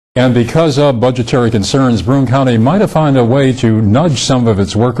And because of budgetary concerns, Broome County might have found a way to nudge some of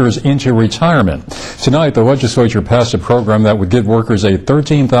its workers into retirement. Tonight, the legislature passed a program that would give workers a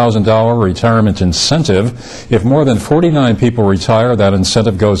 $13,000 retirement incentive. If more than 49 people retire, that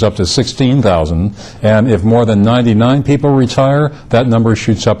incentive goes up to $16,000. And if more than 99 people retire, that number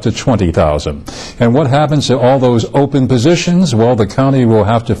shoots up to $20,000. And what happens to all those open positions? Well, the county will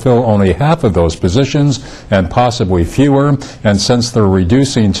have to fill only half of those positions and possibly fewer. And since they're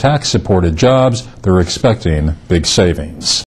reducing tax-supported jobs, they're expecting big savings.